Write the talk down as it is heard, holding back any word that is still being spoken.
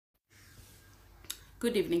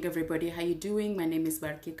Good evening, everybody. How you doing? My name is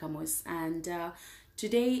Barki Kamos, and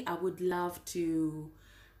today I would love to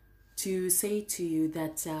say to you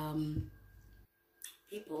that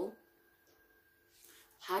people,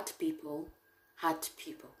 people, hurt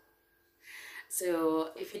people. So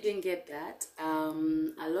if you didn't get that,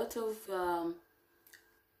 a lot of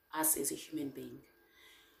us as a human being,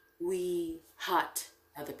 we hurt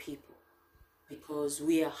other people because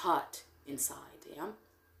we are hurt inside. Yeah.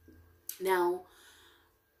 Now,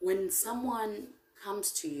 when someone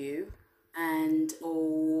comes to you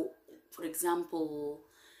or for example,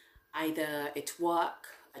 either at work,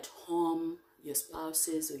 at home, your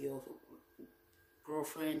spouses or your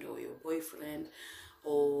girlfriend or your boyfriend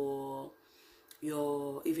or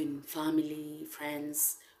your even family,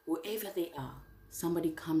 friends, whoever they are, somebody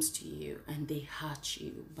comes to you and they hurt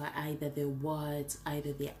you by either their words,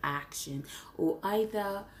 either their action, or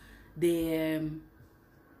either their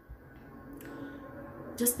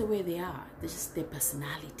just the way they are, just their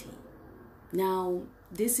personality. Now,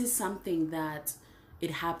 this is something that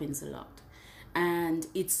it happens a lot, and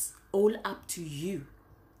it's all up to you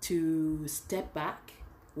to step back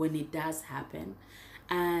when it does happen.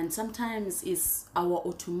 And sometimes it's our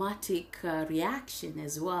automatic reaction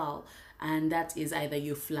as well, and that is either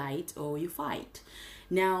you flight or you fight.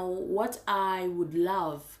 Now, what I would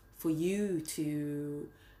love for you to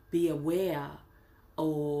be aware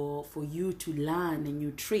or for you to learn a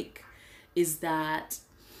new trick is that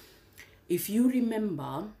if you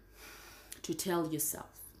remember to tell yourself,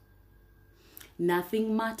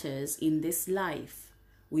 nothing matters in this life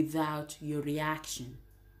without your reaction.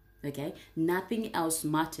 Okay? Nothing else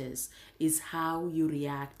matters is how you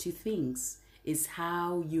react to things, is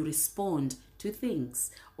how you respond to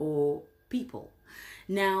things or people.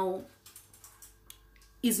 Now,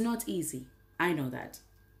 it's not easy. I know that.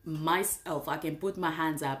 Myself, I can put my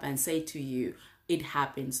hands up and say to you, it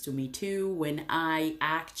happens to me too when I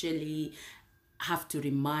actually have to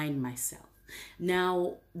remind myself.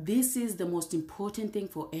 Now, this is the most important thing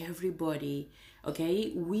for everybody.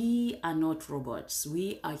 Okay, we are not robots.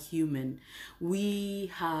 We are human.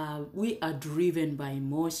 We are driven by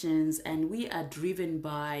emotions, and we are driven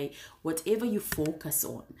by whatever you focus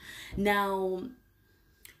on. Now,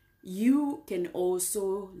 you can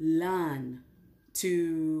also learn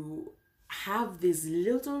to have these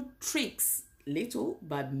little tricks, little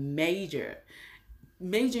but major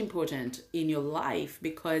important in your life,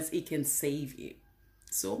 because it can save you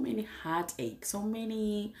so many heartache, so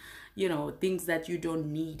many things that you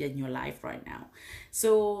don't need in your life right now.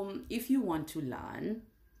 So if you want to learn,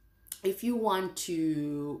 if you want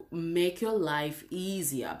to make your life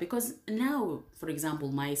easier, because now, for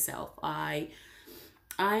example, myself, I'm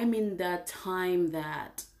in that time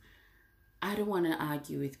that I don't want to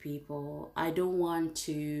argue with people. I don't want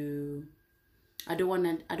to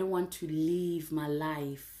live my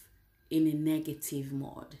life in a negative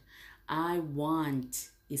mode. I want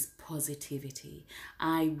is positivity.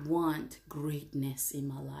 I want greatness in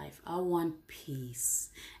my life. I want peace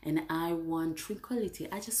and I want tranquility.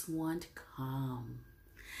 I just want calm.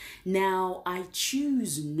 Now, I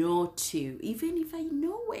choose not to, even if I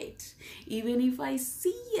know it, even if I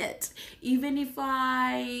see it, even if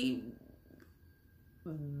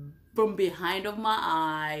from behind of my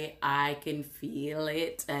eye, I can feel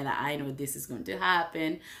it and I know this is going to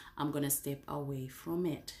happen. I'm going to step away from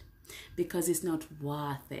it because it's not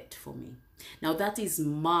worth it for me. Now, that is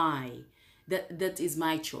my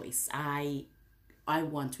choice. I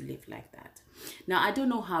want to live like that. Now, I don't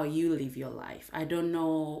know how you live your life. I don't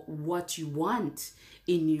know what you want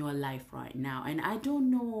in your life right now. And I don't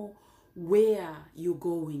know where you're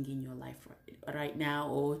going in your life right now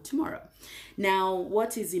or tomorrow. Now,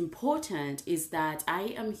 what is important is that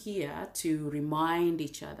I am here to remind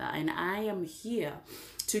each other, and I am here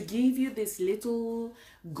to give you this little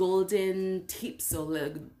golden tips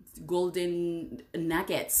or golden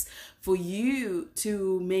nuggets for you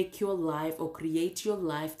to make your life or create your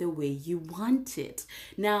life the way you want it.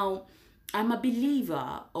 Now, I'm a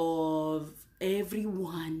believer of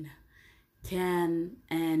everyone can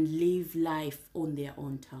and live life on their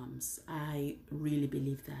own terms. I really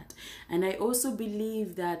believe that. And I also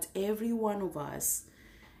believe that every one of us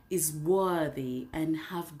is worthy and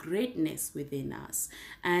have greatness within us,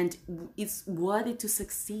 and it's worthy to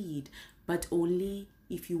succeed, but only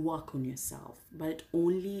if you work on yourself, but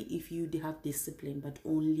only if you have discipline, but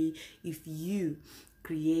only if you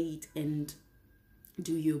create and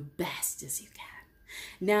do your best as you can.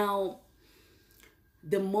 Now,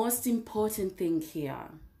 the most important thing here,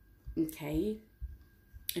 okay,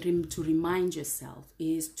 to remind yourself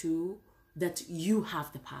is that you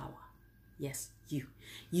have the power. Yes,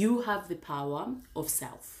 You have the power of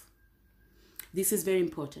self. This is very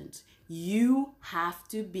important. You have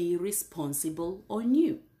to be responsible on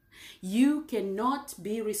you. You cannot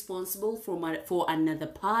be responsible for another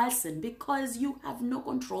person because you have no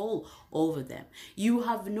control over them. You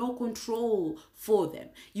have no control for them.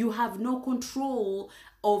 You have no control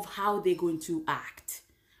of how they're going to act.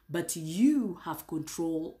 But you have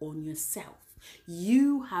control on yourself.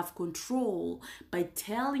 You have control by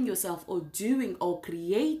telling yourself or doing or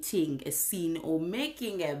creating a scene or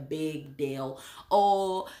making a big deal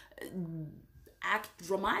or act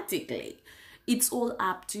dramatically. It's all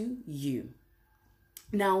up to you.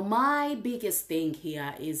 Now, my biggest thing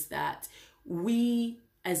here is that we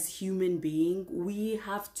as human beings, we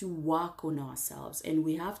have to work on ourselves and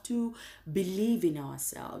we have to believe in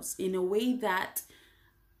ourselves in a way that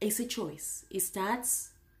it's a choice. It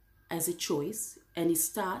starts as a choice and it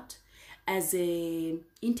starts as a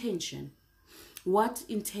intention. What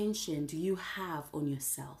intention do you have on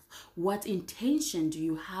yourself? What intention do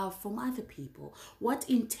you have from other people? What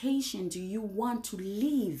intention do you want to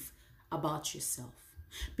leave about yourself?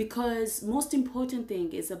 Because most important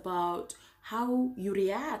thing is about how you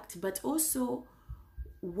react, but also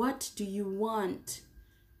what do you want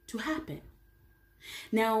to happen?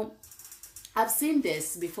 Now, I've seen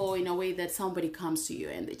this before in a way that somebody comes to you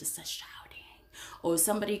and they just start shouting, or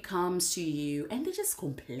somebody comes to you and they're just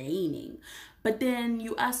complaining. But then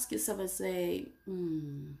you ask yourself and say,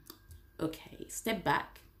 okay, step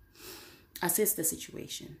back, assess the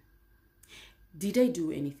situation. Did I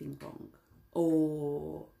do anything wrong?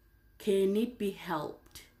 Or can it be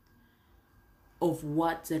helped of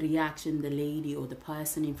what the reaction the lady or the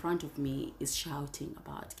person in front of me is shouting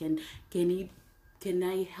about? Can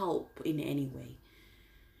I help in any way?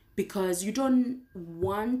 Because you don't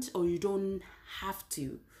want or you don't have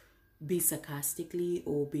to be sarcastically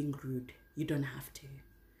or being rude. You don't have to.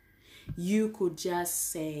 You could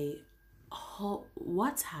just say, oh,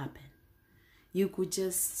 what's happened? You could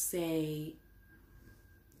just say,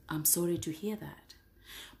 I'm sorry to hear that.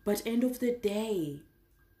 But end of the day,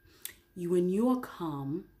 when you are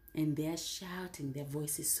calm and they're shouting, their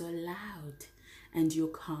voice is so loud and you're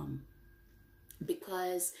calm.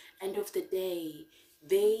 Because end of the day,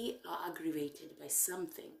 they are aggravated by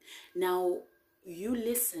something. Now, you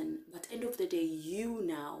listen, but end of the day, you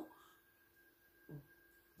now,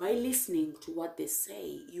 by listening to what they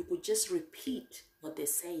say, you could just repeat what they're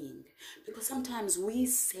saying. Because sometimes we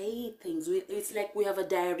say things, it's like we have a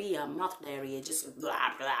diarrhea, mouth diarrhea, just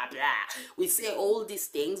blah, blah, blah. We say all these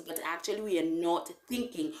things, but actually we are not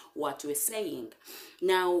thinking what we're saying.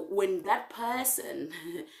 Now, when that person,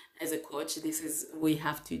 as a coach, this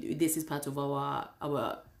is part of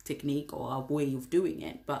our technique or our way of doing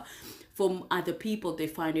it. But from other people, they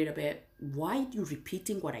find it a bit, why are you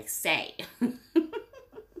repeating what I say?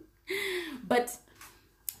 But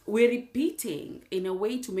we're repeating in a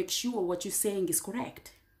way to make sure what you're saying is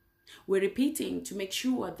correct. We're repeating to make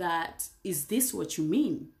sure that, is this what you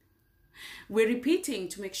mean? We're repeating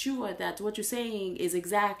to make sure that what you're saying is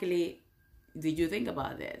exactly, did you think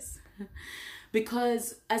about this?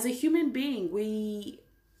 Because as a human being,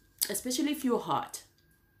 especially if you're hurt,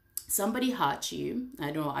 somebody hurt you.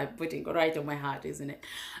 I know I'm putting right on my heart, isn't it?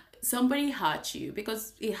 Somebody hurt you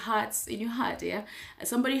because it hurts in your heart, yeah?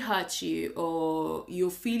 Somebody hurt you, or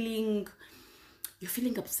you're feeling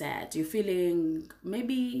upset, you're feeling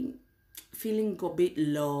a bit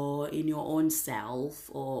low in your own self,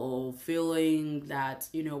 or feeling that,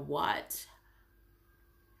 you know what,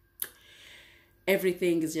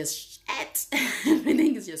 everything is just shit.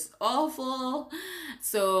 Everything is just awful.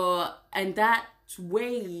 So, and that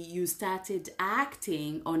way you started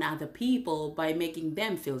acting on other people by making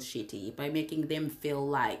them feel shitty, by making them feel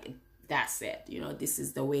like that's it, you know, this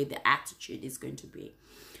is the way the attitude is going to be.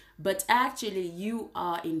 But actually you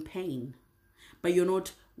are in pain, but you're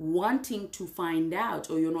not wanting to find out,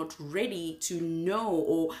 or you're not ready to know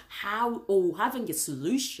or how, or having a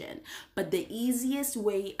solution. But the easiest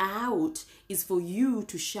way out is for you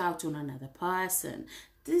to shout on another person.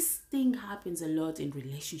 This thing happens a lot in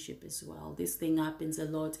relationship as well. This thing happens a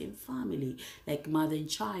lot in family, like mother and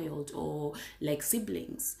child, or like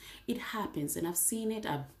siblings. It happens, and I've seen it.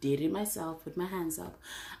 I've did it myself with my hands up.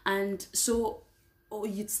 And so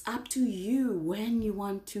it's up to you when you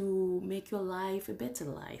want to make your life a better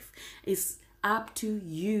life. It's up to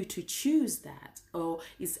you to choose that, or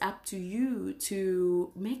it's up to you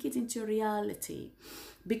to make it into reality.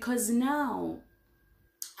 Because now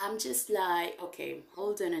I'm just like, okay,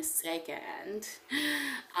 hold on a second.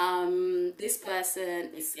 This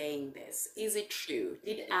person is saying this. Is it true?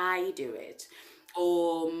 Did I do it?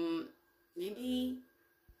 Or maybe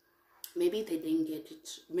maybe they didn't get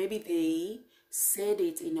it, maybe they said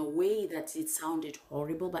it in a way that it sounded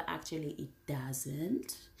horrible, but actually it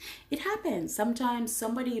doesn't. It happens sometimes.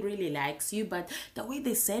 Somebody really likes you, but the way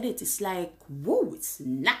they said it is like, whoa, it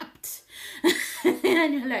snapped.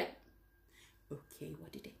 And you're like, okay,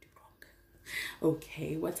 what did I do wrong?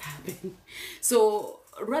 Okay, what's happened? So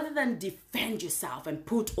rather than defend yourself and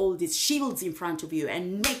put all these shields in front of you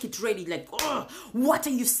and make it ready, like, oh, what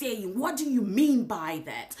are you saying? What do you mean by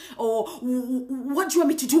that? Or what do you want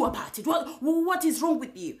me to do about it? What is wrong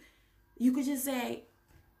with you? You could just say,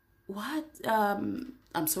 what?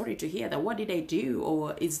 I'm sorry to hear that. What did I do?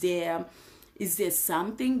 Or is there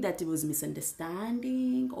something that it was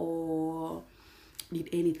misunderstanding, or did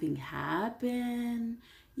anything happen?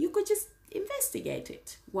 You could just investigate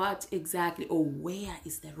it. What exactly, or where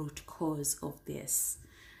is the root cause of this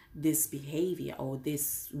behavior or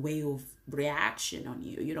this way of reaction on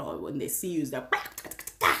you? You know, when they see you, it's like,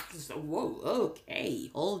 so, whoa, okay,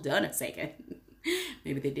 hold on a second.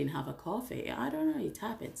 Maybe they didn't have a coffee. I don't know. It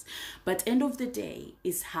happens. But end of the day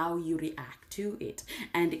is how you react to it,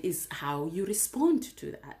 and is how you respond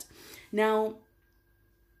to that. Now,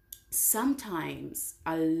 sometimes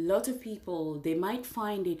a lot of people, they might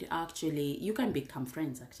find it, actually you can become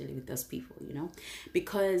friends actually with those people, you know,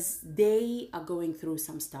 because they are going through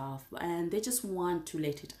some stuff and they just want to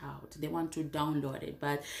let it out. They want to download it,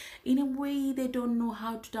 but in a way they don't know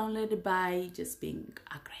how to download it, by just being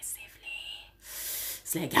aggressively.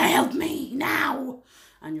 It's like, help me now,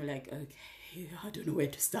 and you're like, okay, I don't know where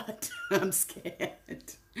to start. I'm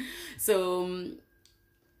scared. So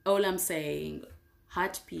all I'm saying,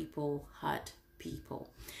 hurt people.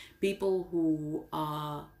 People who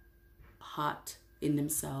are hurt in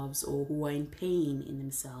themselves or who are in pain in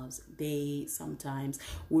themselves, they sometimes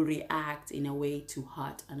will react in a way to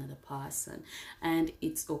hurt another person. And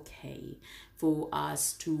it's okay for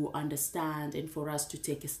us to understand and for us to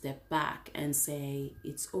take a step back and say,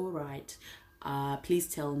 it's all right. Please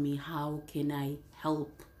tell me, how can I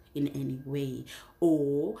help in any way?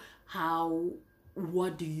 Or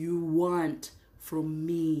what do you want from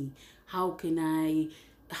me? How can I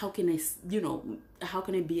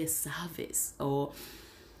be a service? Or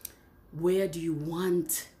where do you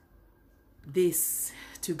want this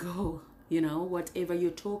to go? You know, whatever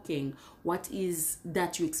you're talking, what is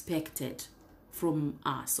that you expected from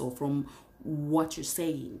us or from what you're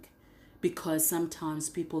saying? Because sometimes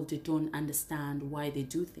people, they don't understand why they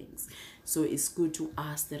do things. So it's good to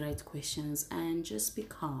ask the right questions and just be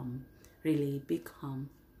calm, really be calm,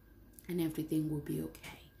 and everything will be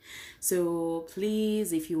okay. So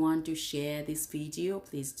please, if you want to share this video,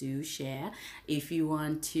 please do share. If you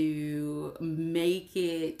want to make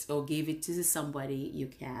it or give it to somebody, you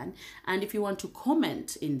can. And if you want to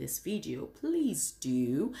comment in this video, please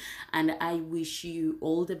do. And I wish you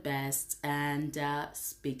all the best, and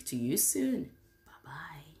speak to you soon.